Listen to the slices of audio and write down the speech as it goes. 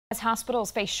As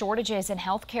hospitals face shortages in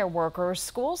healthcare workers,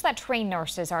 schools that train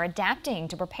nurses are adapting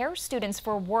to prepare students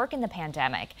for work in the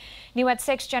pandemic. New at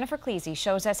 6, Jennifer Cleese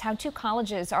shows us how 2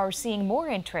 colleges are seeing more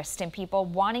interest in people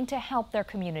wanting to help their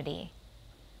community.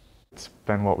 It's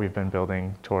been what we've been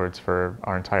building towards for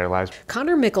our entire lives.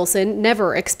 Connor Mickelson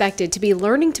never expected to be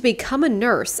learning to become a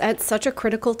nurse at such a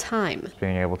critical time.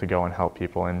 Being able to go and help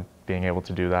people and being able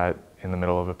to do that in the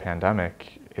middle of a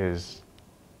pandemic is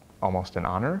almost an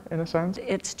honor in a sense.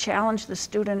 It's challenged the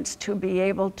students to be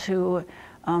able to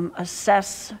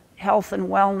assess health and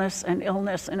wellness and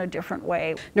illness in a different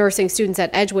way. Nursing students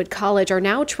at Edgewood College are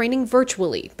now training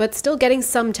virtually, but still getting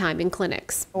some time in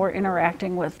clinics. We're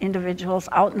interacting with individuals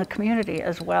out in the community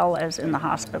as well as in the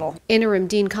hospital. Interim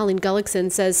Dean Colleen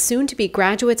Gullickson says soon-to-be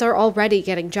graduates are already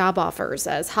getting job offers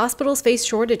as hospitals face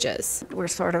shortages. We're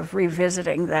sort of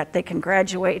revisiting that they can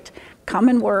graduate, come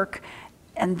and work,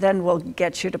 and then we'll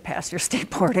get you to pass your state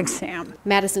board exam.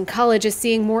 Madison College is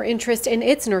seeing more interest in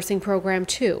its nursing program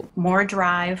too. More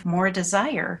drive, more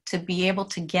desire to be able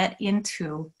to get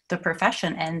into the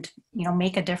profession and,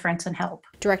 make a difference and help.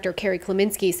 Director Carrie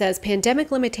Kleminski says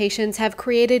pandemic limitations have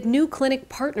created new clinic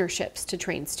partnerships to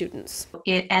train students.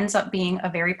 It ends up being a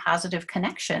very positive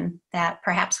connection that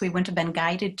perhaps we wouldn't have been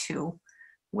guided to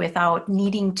without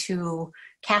needing to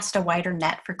cast a wider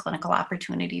net for clinical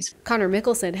opportunities. Connor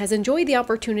Mickelson has enjoyed the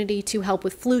opportunity to help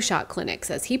with flu shot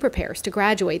clinics as he prepares to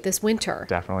graduate this winter.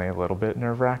 Definitely a little bit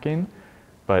nerve-wracking,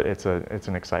 but it's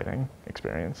an exciting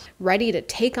experience. Ready to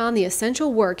take on the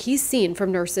essential work he's seen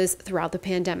from nurses throughout the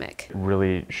pandemic. It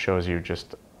really shows you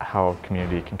just how a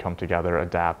community can come together,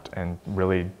 adapt, and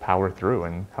really power through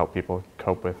and help people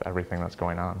cope with everything that's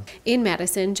going on. In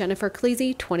Madison, Jennifer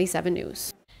Cleese, 27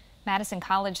 News. Madison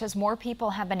College says more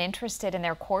people have been interested in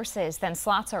their courses than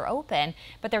slots are open,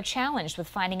 but they're challenged with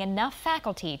finding enough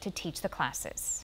faculty to teach the classes.